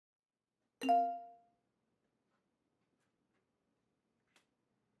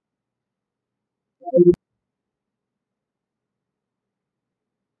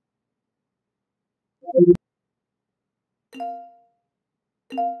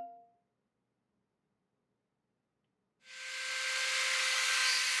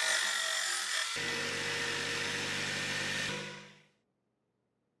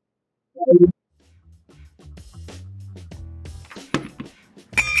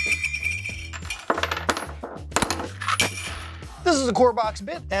This is a core box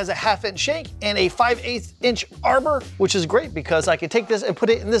bit. It has a 1/2 inch shank and a 5/8 inch arbor, which is great because I can take this and put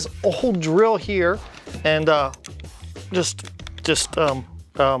it in this old drill here and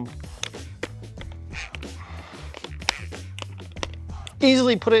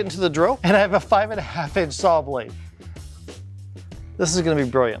easily put it into the drill. And I have a 5.5 inch saw blade. This is gonna be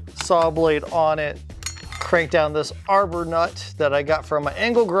brilliant. Saw blade on it, crank down this arbor nut that I got from an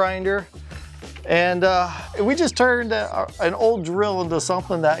angle grinder. And we just turned an old drill into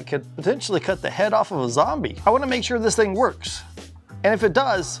something that could potentially cut the head off of a zombie. I want to make sure this thing works. And if it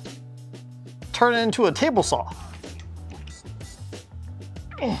does, turn it into a table saw.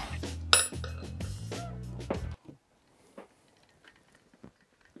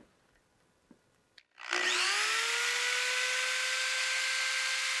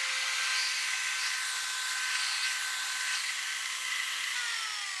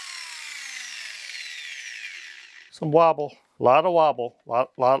 Some wobble, a lot of wobble,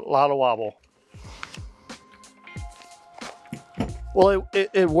 lot of wobble. Well,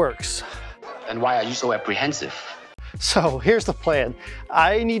 it works. And why are you so apprehensive? So here's the plan.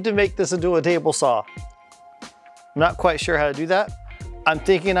 I need to make this into a table saw. I'm not quite sure how to do that. I'm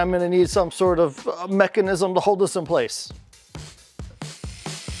thinking I'm gonna need some sort of mechanism to hold this in place.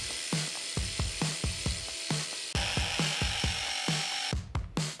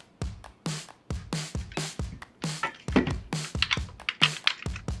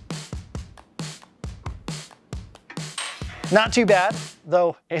 Not too bad,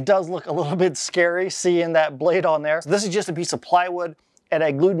 though it does look a little bit scary seeing that blade on there. So this is just a piece of plywood, and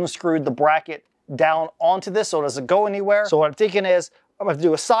I glued and screwed the bracket down onto this so it doesn't go anywhere. So what I'm thinking is I'm gonna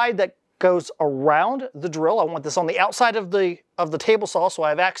do a side that goes around the drill. I want this on the outside of the table saw so I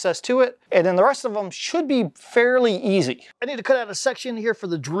have access to it. And then the rest of them should be fairly easy. I need to cut out a section here for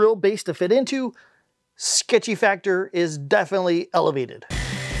the drill base to fit into. Sketchy factor is definitely elevated.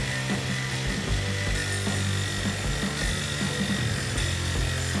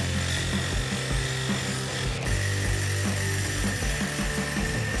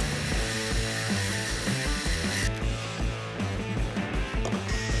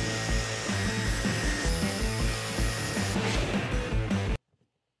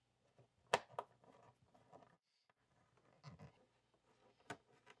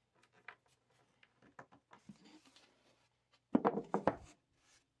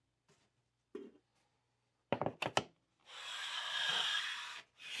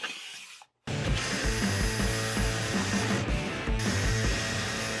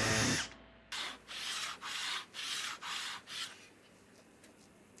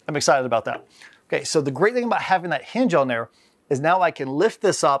 I'm excited about that. Okay, so the great thing about having that hinge on there is now I can lift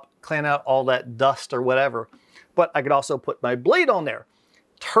this up, clean out all that dust or whatever, but I could also put my blade on there,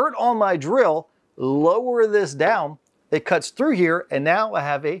 turn on my drill, lower this down, it cuts through here, and now I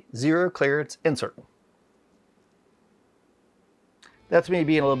have a zero clearance insert. That's me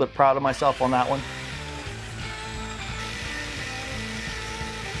being a little bit proud of myself on that one.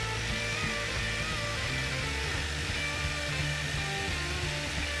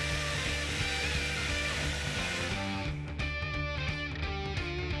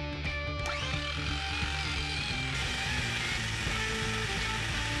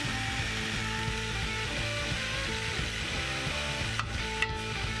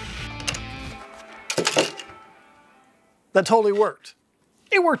 That totally worked.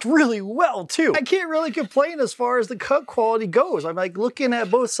 It worked really well too. I can't really complain as far as the cut quality goes. I'm like looking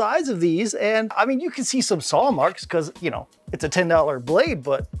at both sides of these and I mean, you can see some saw marks because, you know, it's a $10 blade,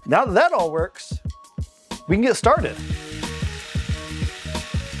 but now that that all works, we can get started.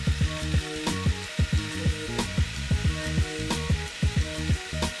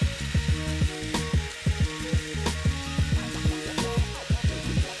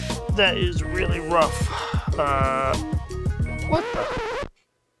 That is really rough. What the?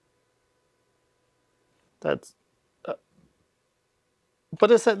 That's,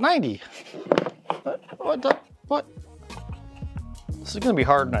 but it's at 90. What the, what? This is gonna be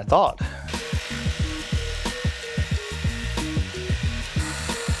harder than I thought.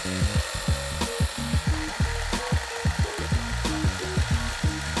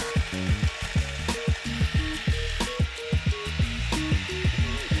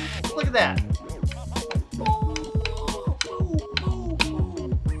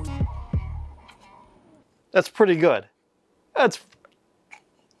 That's pretty good. That's,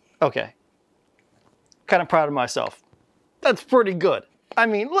 okay. Kind of proud of myself. That's pretty good. I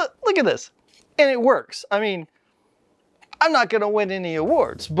mean, look at this. And it works. I mean, I'm not gonna win any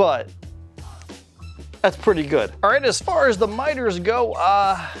awards, but that's pretty good. All right, as far as the miters go,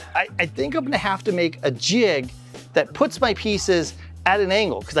 I think I'm gonna have to make a jig that puts my pieces at an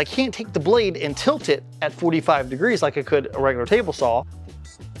angle, because I can't take the blade and tilt it at 45 degrees like I could a regular table saw.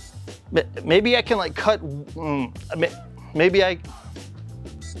 Maybe I can like cut, maybe I'll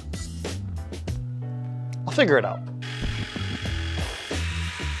figure it out.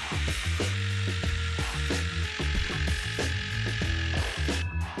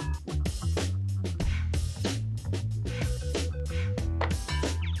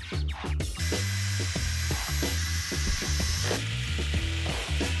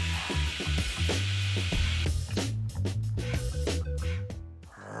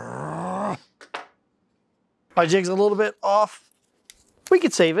 My jig's a little bit off. We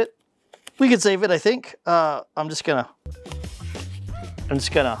could save it. We could save it, I think. I'm just gonna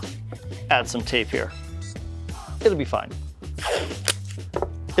add some tape here. It'll be fine.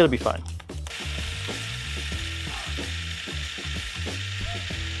 It'll be fine.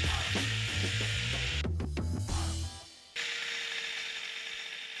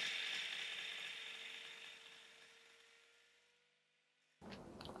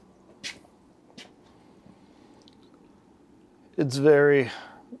 It's very,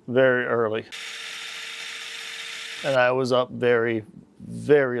 very early. And I was up very,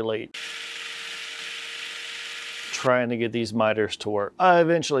 very late trying to get these miters to work. I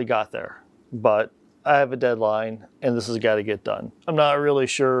eventually got there, but I have a deadline and this has got to get done. I'm not really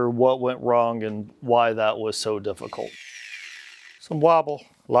sure what went wrong and why that was so difficult. Some wobble,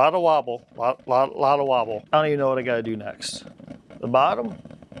 a lot of wobble, lot of wobble. I don't even know what I got to do next. The bottom?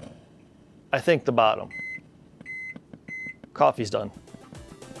 I think the bottom. Coffee's done.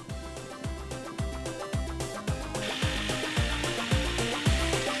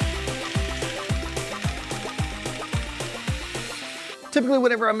 Typically,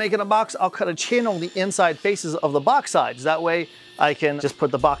 whenever I'm making a box, I'll cut a channel on the inside faces of the box sides. That way, I can just put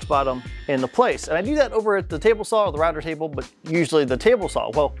the box bottom into place. And I do that over at the table saw or the router table, but usually the table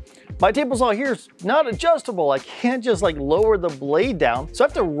saw. Well, my table saw here is not adjustable. I can't just like lower the blade down. So I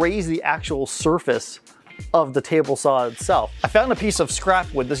have to raise the actual surface of the table saw itself. I found a piece of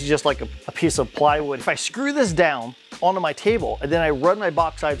scrap wood. This is just like a piece of plywood. If I screw this down onto my table and then I run my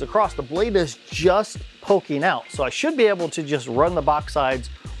box sides across, the blade is just poking out. So I should be able to just run the box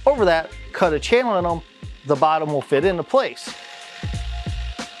sides over that, cut a channel in them, the bottom will fit into place.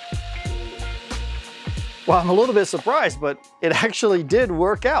 Well, I'm a little bit surprised, but it actually did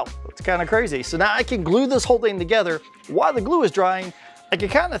work out. It's kind of crazy. So now I can glue this whole thing together. While the glue is drying, I can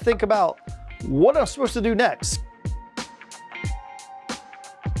kind of think about what I'm supposed to do next.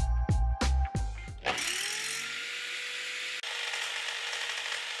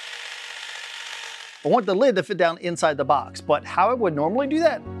 I want the lid to fit down inside the box, but how I would normally do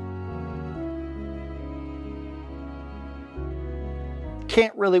that,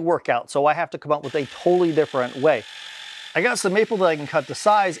 can't really work out, so I have to come up with a totally different way. I got some maple that I can cut to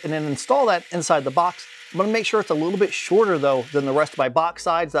size and then install that inside the box. I'm gonna make sure it's a little bit shorter though than the rest of my box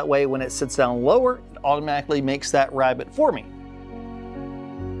sides. That way when it sits down lower, it automatically makes that rabbet for me.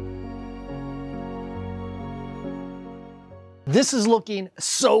 This is looking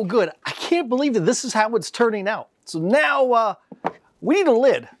so good. I can't believe that this is how it's turning out. So now we need a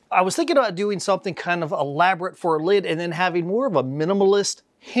lid. I was thinking about doing something kind of elaborate for a lid and then having more of a minimalist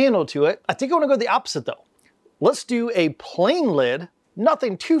handle to it. I think I wanna go the opposite though. Let's do a plain lid,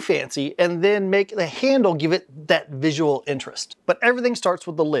 nothing too fancy, and then make the handle give it that visual interest. But everything starts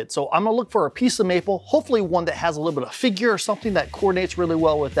with the lid. So I'm gonna look for a piece of maple, hopefully one that has a little bit of figure or something that coordinates really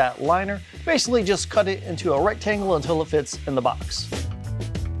well with that liner. Basically just cut it into a rectangle until it fits in the box.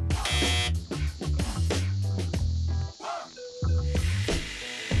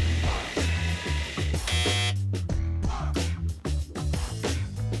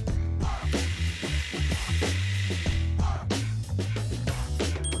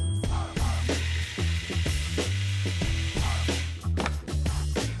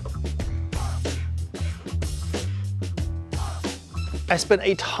 I spent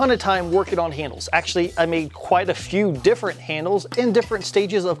a ton of time working on handles. Actually, I made quite a few different handles in different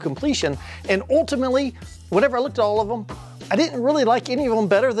stages of completion. And ultimately, whenever I looked at all of them, I didn't really like any of them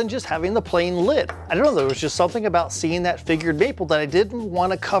better than just having the plain lid. I don't know, there was just something about seeing that figured maple that I didn't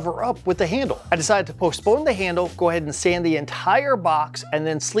want to cover up with the handle. I decided to postpone the handle, go ahead and sand the entire box, and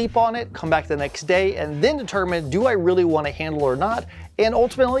then sleep on it, come back the next day, and then determine, do I really want a handle or not? And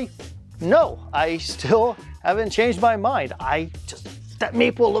ultimately, no, I still haven't changed my mind. That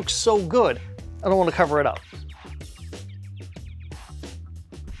maple looks so good. I don't want to cover it up.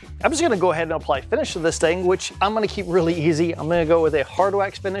 I'm just gonna go ahead and apply finish to this thing, which I'm gonna keep really easy. I'm gonna go with a hard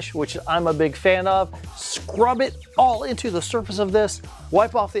wax finish, which I'm a big fan of. Scrub it all into the surface of this,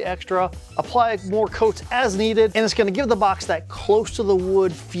 wipe off the extra, apply more coats as needed, and it's gonna give the box that close to the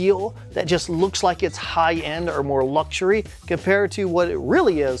wood feel that just looks like it's high end or more luxury compared to what it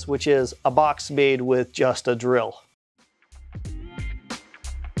really is, which is a box made with just a drill.